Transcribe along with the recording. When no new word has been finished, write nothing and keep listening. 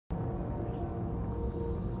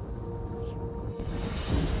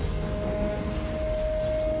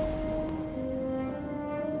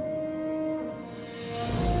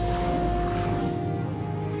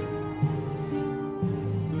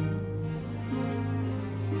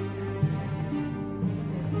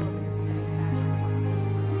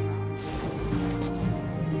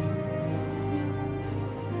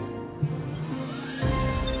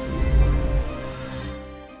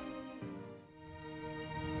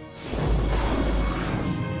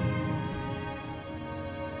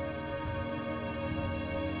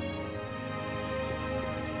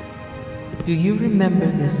Do you remember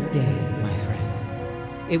this day, my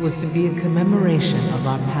friend? It was to be a commemoration of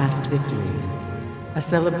our past victories, a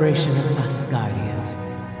celebration of us Guardians.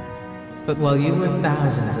 But while you were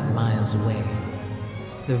thousands of miles away,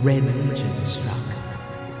 the Red Legion struck.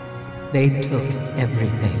 They took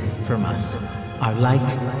everything from us, our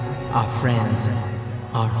light, our friends,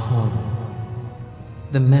 our home.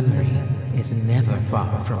 The memory is never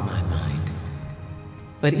far from my mind.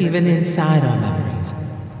 But even inside our memories,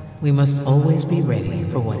 we must always be ready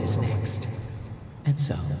for what is next. And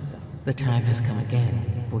so, the time has come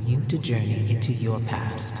again for you to journey into your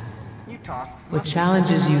past. What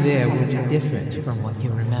challenges you there will be different from what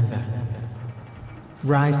you remember.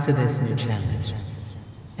 Rise to this new challenge,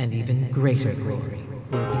 and even greater glory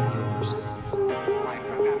will be yours.